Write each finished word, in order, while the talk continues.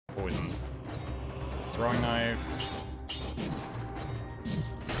poisoned. Throwing knife.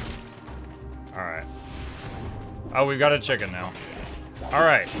 Alright. Oh, we've got a chicken now.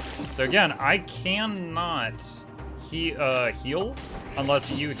 Alright. So again, I cannot heal unless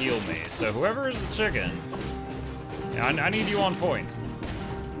you heal me. So whoever is the chicken, I need you on point.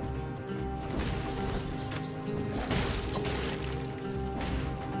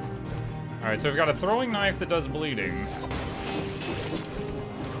 Alright, so we've got a throwing knife that does bleeding.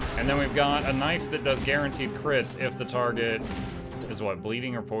 And then we've got a knife that does guaranteed crits if the target is what,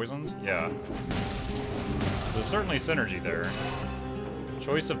 bleeding or poisoned? Yeah. So there's certainly synergy there.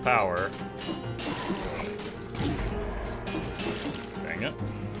 Choice of power. Dang it.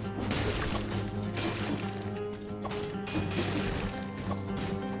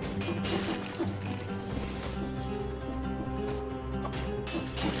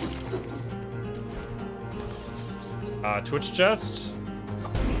 Twitch chest.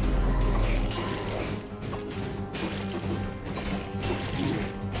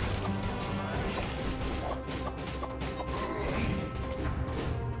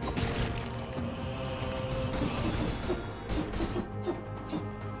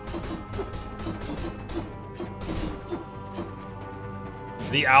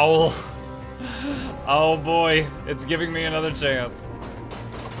 The owl. Oh boy, it's giving me another chance.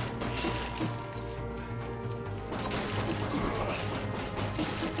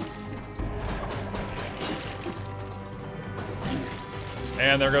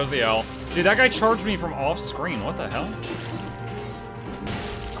 And there goes the owl. Dude, that guy charged me from off screen. What the hell?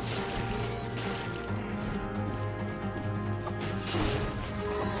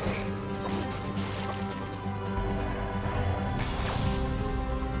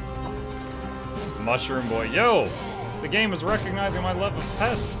 Mushroom boy. Yo! The game is recognizing my love of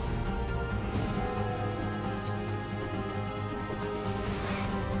pets.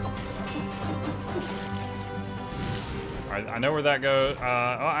 Alright, I know where that goes.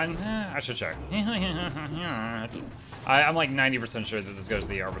 I should check. I'm like 90% sure that this goes to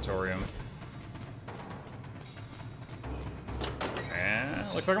the Arbitorium.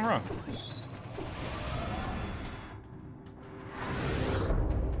 And looks like I'm wrong.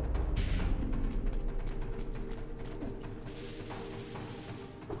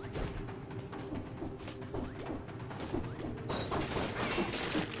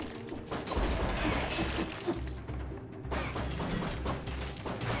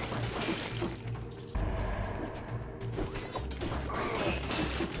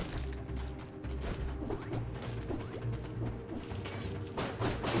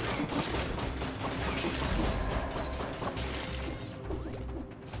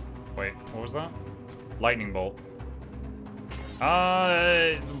 Wait, what was that? Lightning bolt.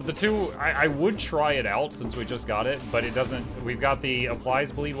 The two, I would try it out since we just got it, but it doesn't, we've got the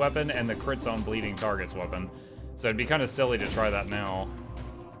applies bleed weapon and the crits on bleeding targets weapon. So it'd be kind of silly to try that now.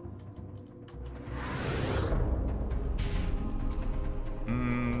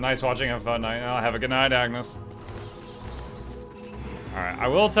 Nice watching, have fun night. Have a good night, Agnes. Alright, I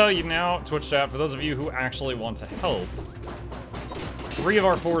will tell you now, Twitch chat, for those of you who actually want to help, 3 of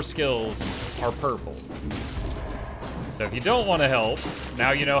our 4 skills are purple. So if you don't want to help,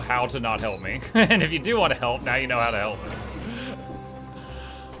 now you know how to not help me. And if you do want to help, now you know how to help me.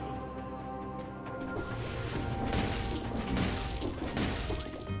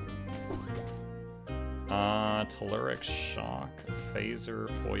 Telluric shock, phaser,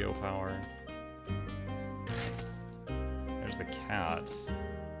 Poyo power. There's the cat.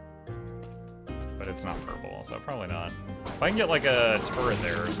 But it's not purple, so probably not. If I can get like a turret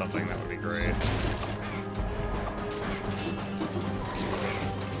there or something, that would be great.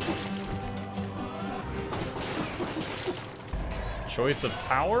 Choice of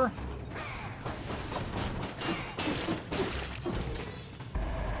power?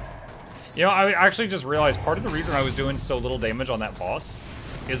 You know, I actually just realized part of the reason I was doing so little damage on that boss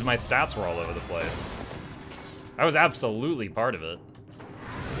is my stats were all over the place. That was absolutely part of it.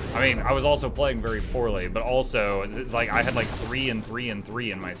 I mean, I was also playing very poorly, but also, it's like I had like 3 and 3 and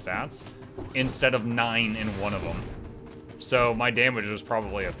 3 in my stats, instead of 9 in one of them. So my damage was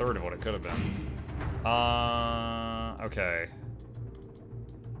probably a third of what it could have been. Okay.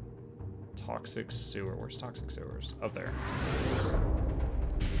 Toxic sewer, where's toxic sewers? Up there.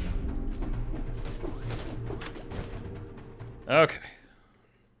 Okay.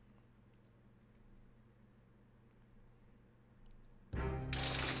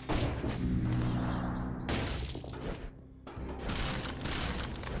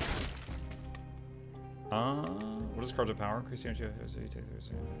 What is cards of power? Increase the energy of you take the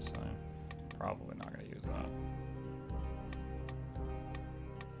sign. Probably not gonna use that.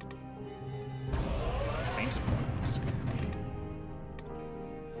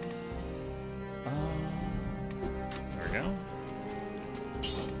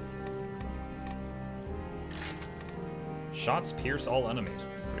 Shots pierce all enemies.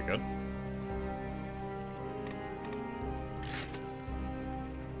 Pretty good.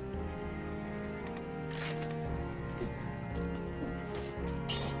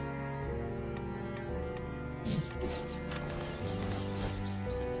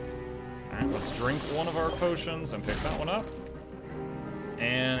 Alright, let's drink one of our potions and pick that one up.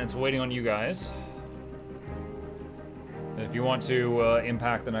 And it's waiting on you guys. If you want to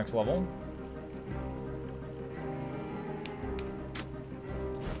impact the next level.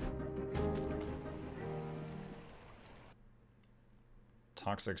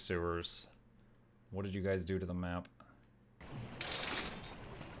 Toxic sewers. What did you guys do to the map?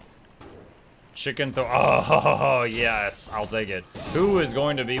 Chicken Thor. Oh, yes. I'll take it. Who is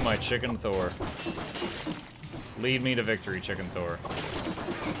going to be my Chicken Thor? Lead me to victory, Chicken Thor.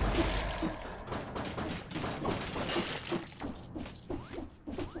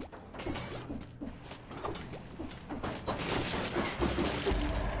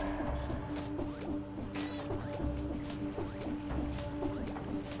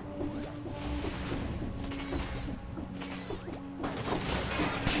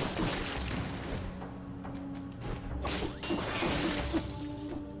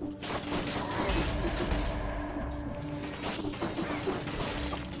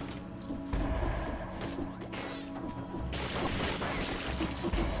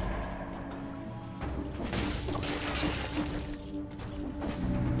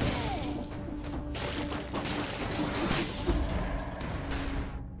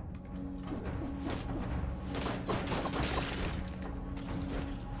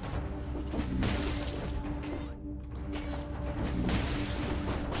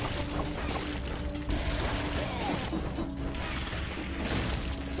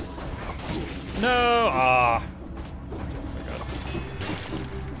 No! Ah. So good.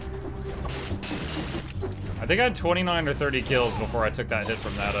 I think I had 29 or 30 kills before I took that hit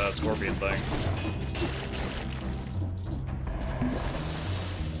from that scorpion thing.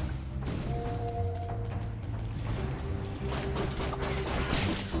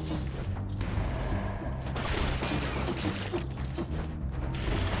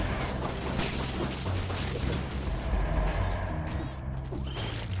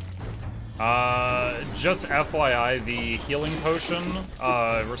 Just FYI, the healing potion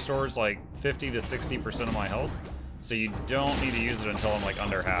restores like 50 to 60% of my health, so you don't need to use it until I'm like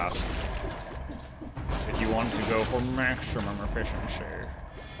under half. If you want to go for maximum efficiency.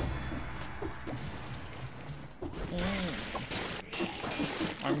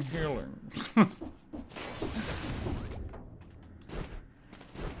 I'm healing.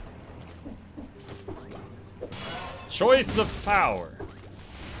 Choice of power.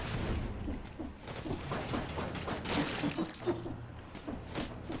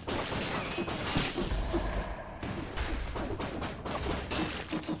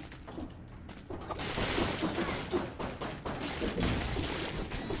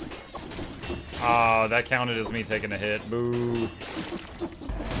 Oh, that counted as me taking a hit. Boo.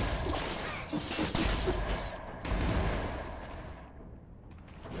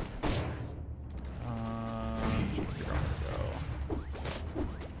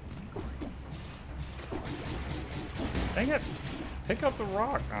 Dang it. Pick up the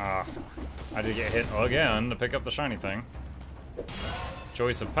rock. Ah. I did get hit again to pick up the shiny thing.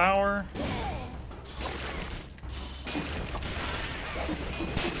 Choice of power.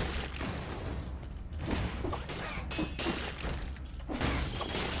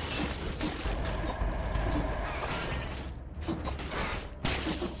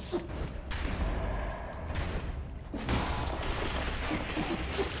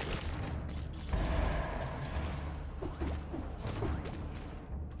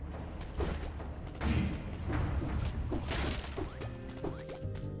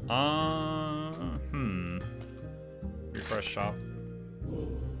 Refresh shop.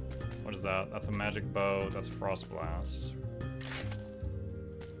 What is that? That's a magic bow. That's frost blast.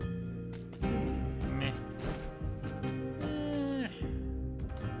 Meh.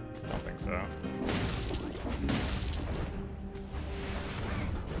 Don't think so.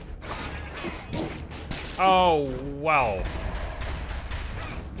 Oh, wow.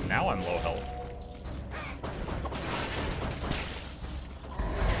 Now I'm low health.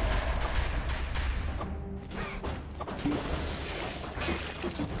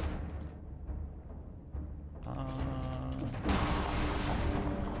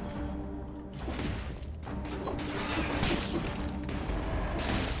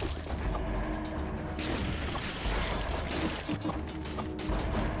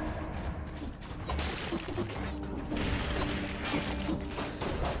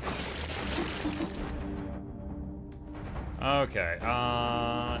 Okay,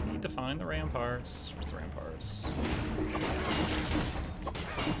 need to find the ramparts. Where's the ramparts?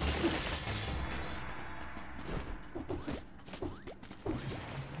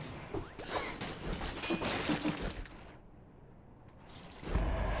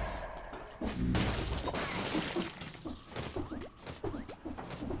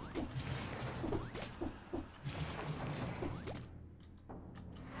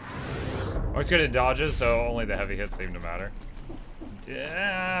 Always good at dodges, so only the heavy hits seem to matter.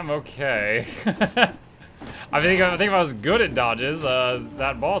 Damn, okay. I think if I was good at dodges,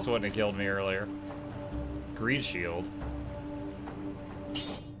 that boss wouldn't have killed me earlier. Greed shield.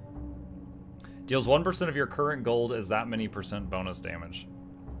 Deals 1% of your current gold as that many percent bonus damage.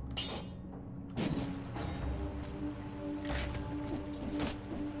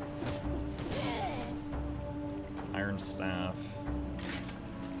 Iron staff.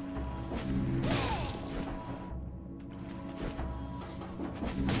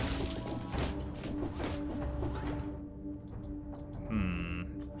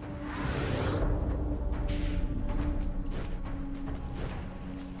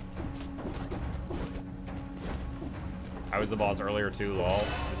 I was the boss earlier too, lol.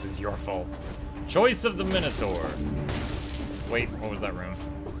 This is your fault. Choice of the Minotaur. Wait, what was that room?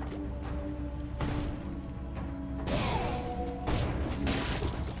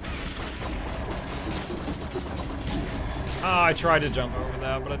 Ah, I tried to jump over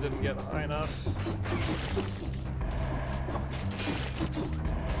that, but I didn't get high enough.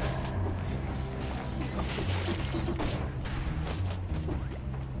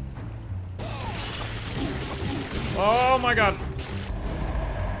 Oh my god.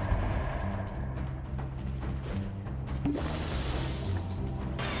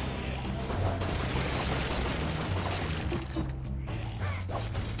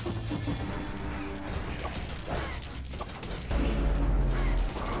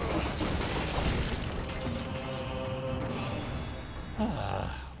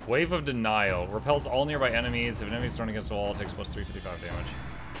 Wave of Denial. Repels all nearby enemies. If an enemy is thrown against a wall, it takes plus 355 damage.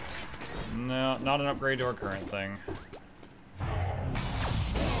 No, not an upgrade to our current thing.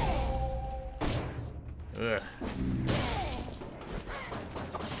 Ugh.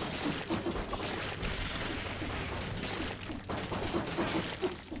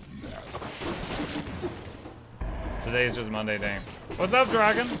 Today's just Monday, dang. What's up,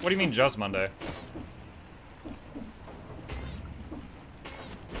 Dragon? What do you mean just Monday?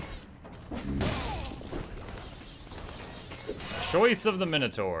 Choice of the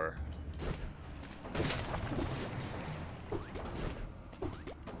Minotaur.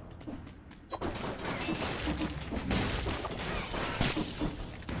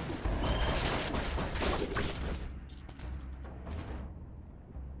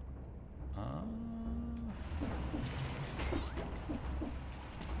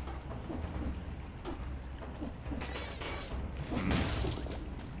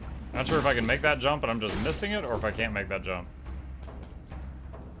 Not sure if I can make that jump and I'm just missing it, or if I can't make that jump.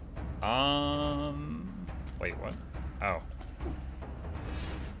 Wait, what? Oh.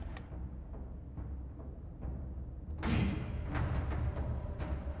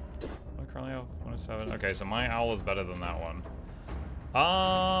 I currently have 107. Okay, so my owl is better than that one.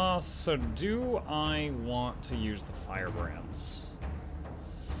 So do I want to use the firebrands?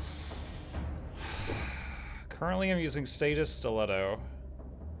 Currently I'm using Status Stiletto,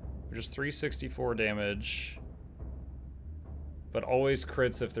 which is 364 damage, but always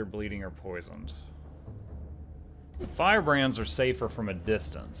crits if they're bleeding or poisoned. Firebrands are safer from a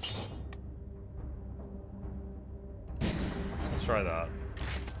distance. Let's try that.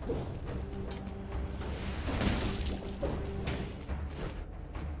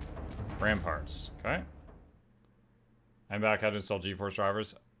 Ramparts, okay. I'm back, how to install GeForce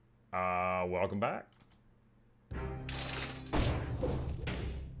drivers. Welcome back.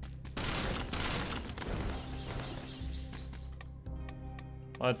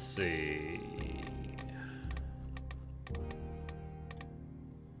 Let's see.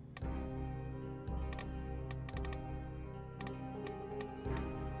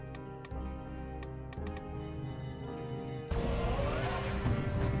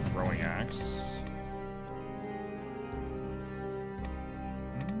 Throwing axe.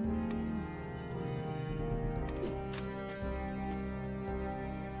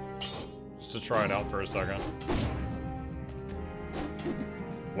 Just to try it out for a second.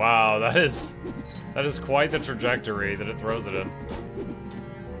 Wow, that is quite the trajectory that it throws it in.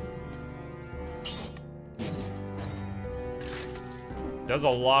 Does a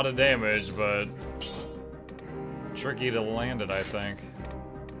lot of damage, but tricky to land it, I think.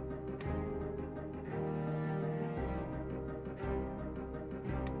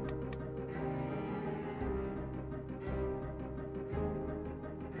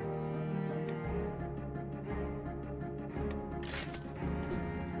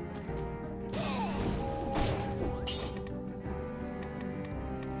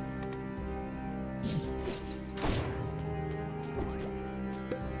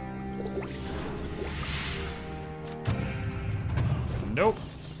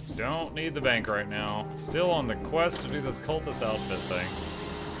 Don't need the bank right now. Still on the quest to do this cultist outfit thing.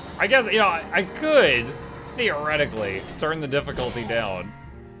 I guess, you know, I could, theoretically, turn the difficulty down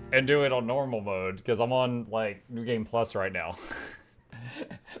and do it on normal mode, because I'm on, like, New Game Plus right now.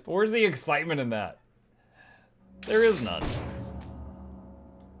 But where's the excitement in that? There is none.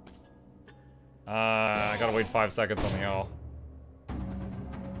 I gotta wait 5 seconds on the L.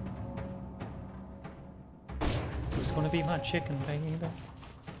 Who's gonna be my chicken, baby?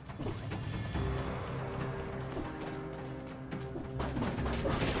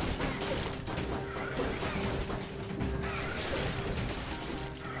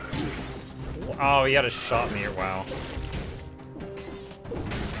 Oh, he had a shot me. Wow.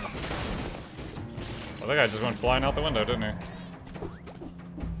 Well, that guy just went flying out the window, didn't he?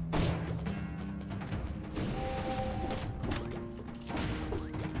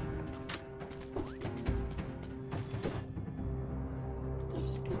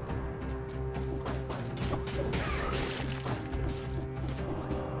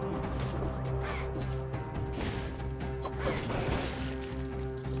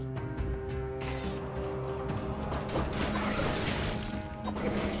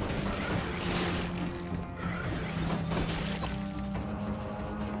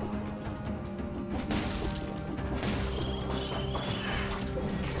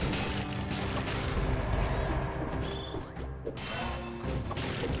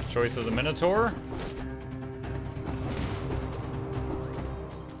 Choice of the Minotaur.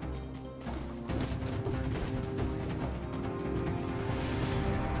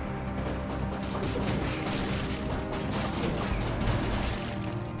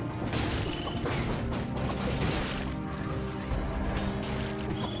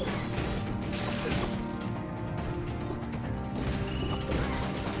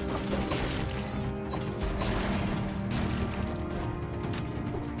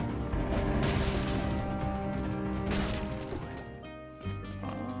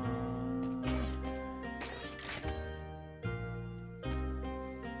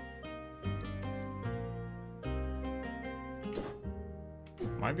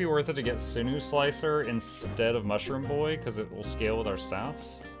 Might be worth it to get Sinew Slicer instead of Mushroom Boy, because it will scale with our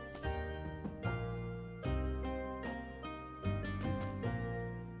stats.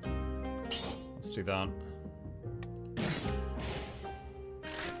 Let's do that.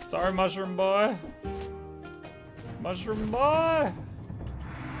 Sorry, Mushroom Boy. Mushroom Boy!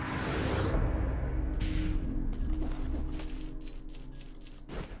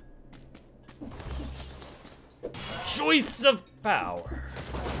 Choice of power.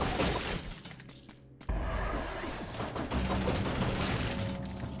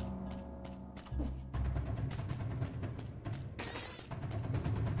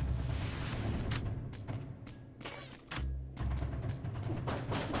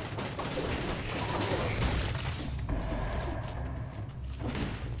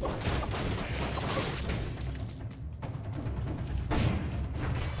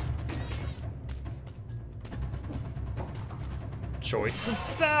 Choice of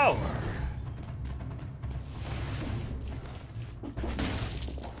power.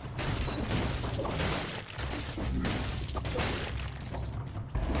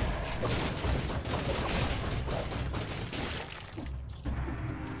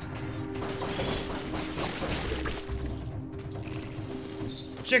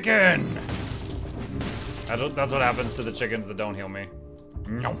 Chicken! That's what happens to the chickens that don't heal me.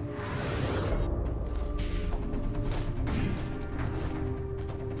 No.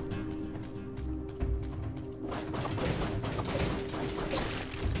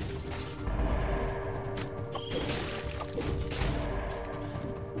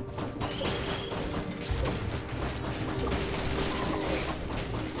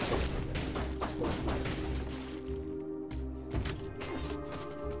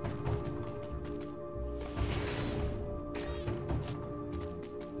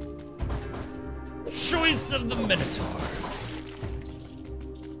 Choice of the Minotaur.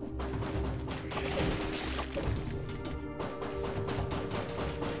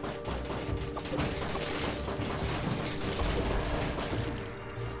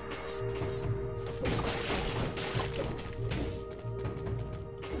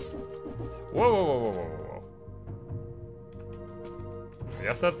 Whoa, whoa, whoa, whoa, whoa, whoa. I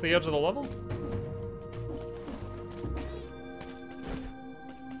guess that's the edge of the level?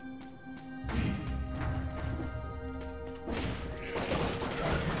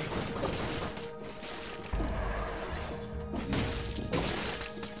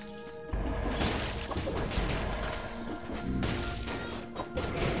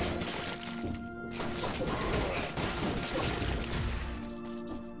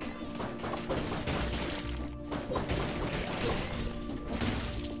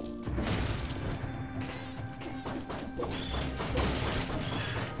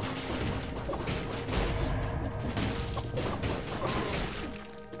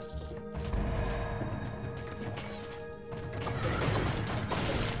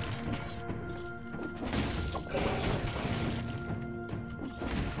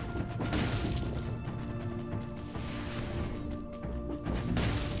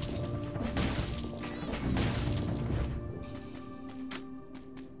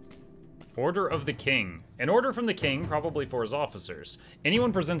 Order of the King. An order from the king, probably for his officers.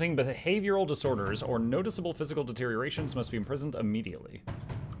 Anyone presenting behavioral disorders or noticeable physical deteriorations must be imprisoned immediately.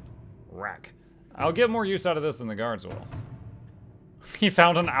 Rack. I'll get more use out of this than the guards will. He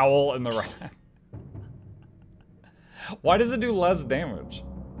found an owl in the rack. Why does it do less damage?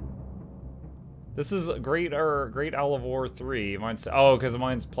 This is Great Owl of War 3. Mine's, oh, because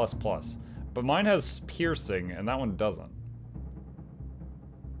mine's ++. But mine has piercing, and that one doesn't.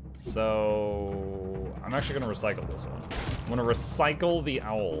 So I'm actually gonna recycle this one. I'm gonna recycle the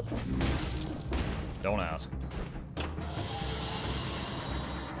owl. Don't ask.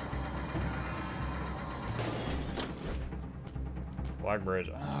 Black Bridge.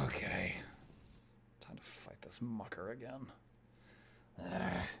 Okay. Time to fight this mucker again.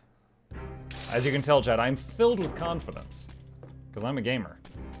 As you can tell, Chad, I'm filled with confidence. Because I'm a gamer.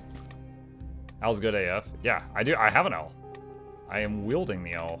 Owl's good AF. Yeah, I do. I have an owl. I am wielding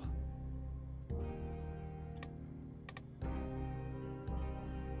the owl.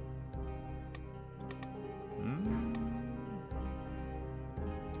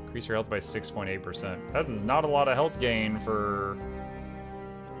 Increase your health by 6.8%. That is not a lot of health gain for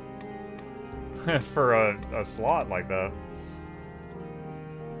for a slot like that.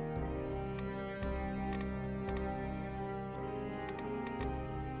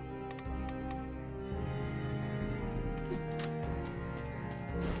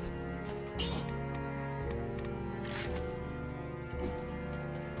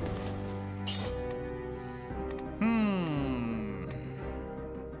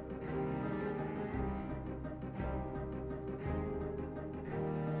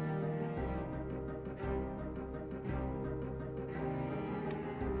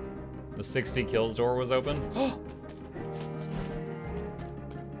 The 60 kills door was open.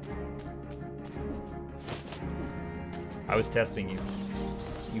 I was testing you.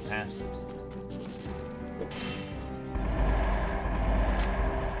 You passed it.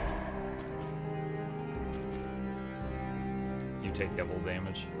 You take double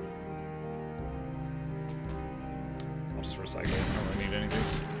damage. I'll just recycle. I don't really need any of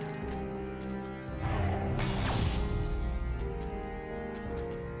these.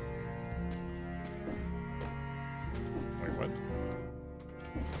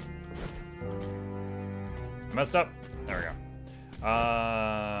 Messed up. There we go.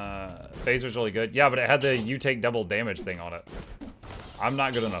 Phaser's really good. Yeah, but it had the you take double damage thing on it. I'm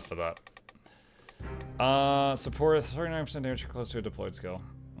not good enough for that. Support 39% damage close to a deployed skill.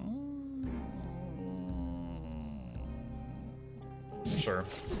 Sure.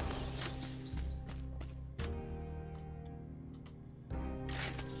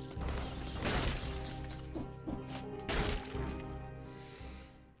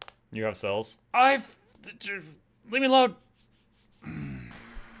 You have cells. Leave me alone. I'm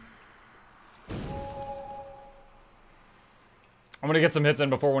gonna get some hits in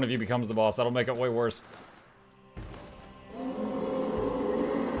before one of you becomes the boss. That'll make it way worse.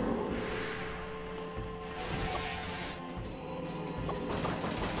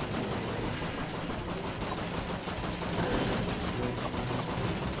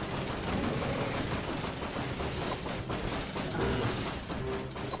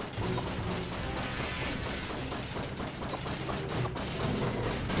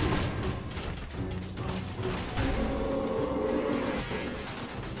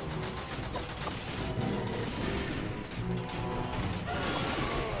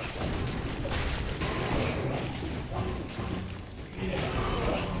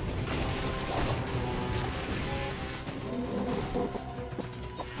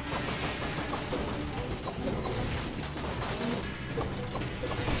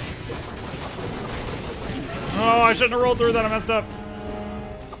 Oh, I shouldn't have rolled through that. I messed up.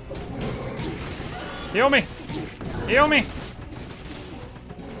 Heal me. Heal me.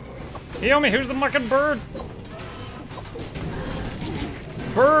 Heal me. Who's the fucking bird?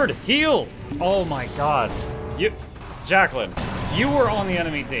 Bird, heal. Oh my god. Jacqueline, you were on the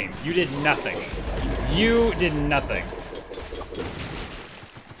enemy team. You did nothing. You did nothing.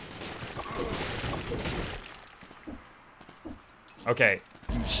 Okay.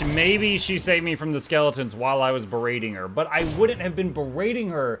 Maybe she saved me from the skeletons while I was berating her, but I wouldn't have been berating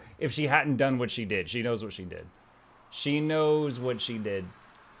her if she hadn't done what she did. She knows what she did. She knows what she did.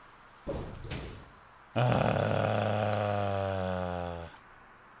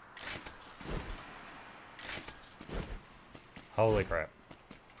 Holy crap.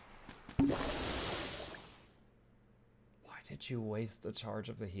 Why did you waste the charge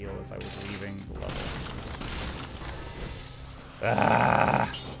of the heal as I was leaving the level?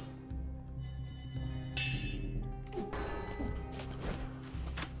 Ah.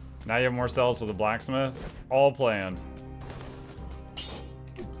 Now you have more cells for the blacksmith. All planned.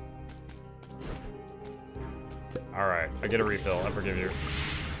 Alright, I get a refill. I forgive you.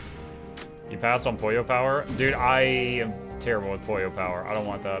 You passed on Pollo Power? Dude, I am terrible with Pollo Power. I don't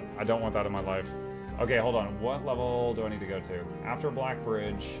want that. I don't want that in my life. Okay, hold on. What level do I need to go to? After Black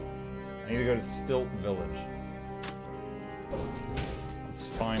Bridge, I need to go to Stilt Village. Let's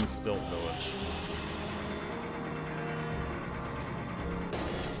find Stilt Village.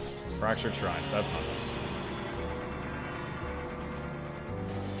 Fractured Shrines, that's not it.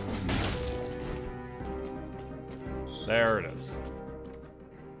 There it is.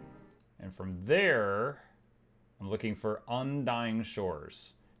 And from there, I'm looking for Undying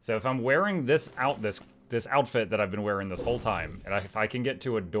Shores. So if I'm wearing this outfit that I've been wearing this whole time, and if I can get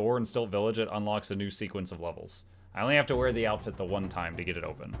to a door in Stilt Village, it unlocks a new sequence of levels. I only have to wear the outfit the one time to get it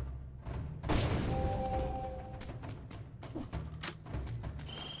open.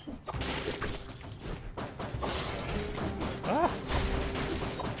 Ah!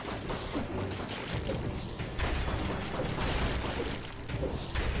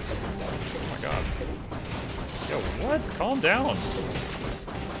 Oh my god. Yo, what? Calm down.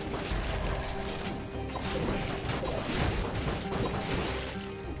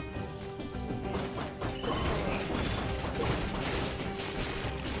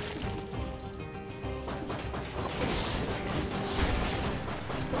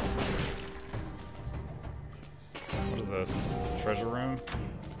 What is this? Treasure room?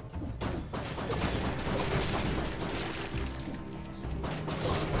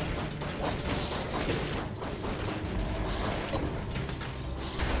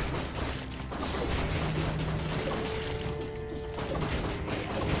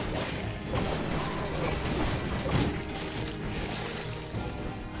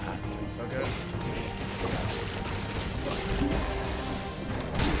 This doing so good.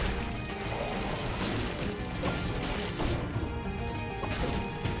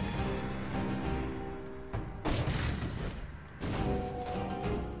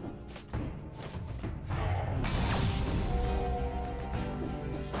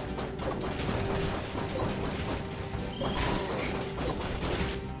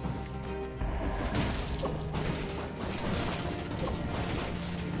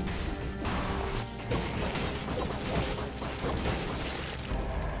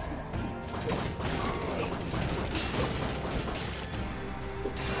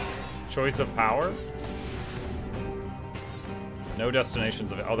 Choice of power? No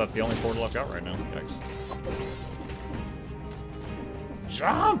destinations of it. Oh, that's the only portal I've got right now. Yikes.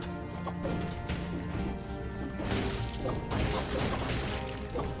 Jump!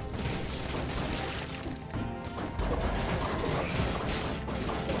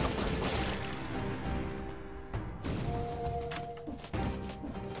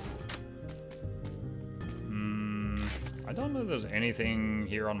 I don't know if there's anything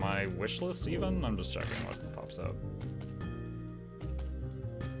here on my wish list even. I'm just checking what pops up.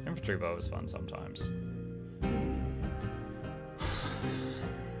 Infantry bow is fun sometimes.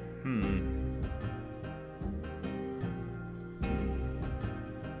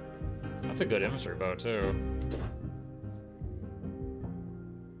 That's a good infantry bow too.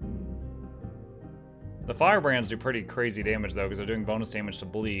 The firebrands do pretty crazy damage though, because they're doing bonus damage to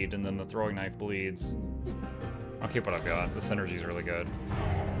bleed, and then the throwing knife bleeds. I'll keep what I've got. The synergy is really good.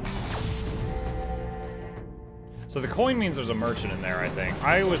 So the coin means there's a merchant in there, I think.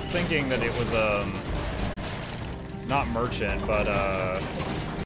 I was thinking that it was, not merchant, but,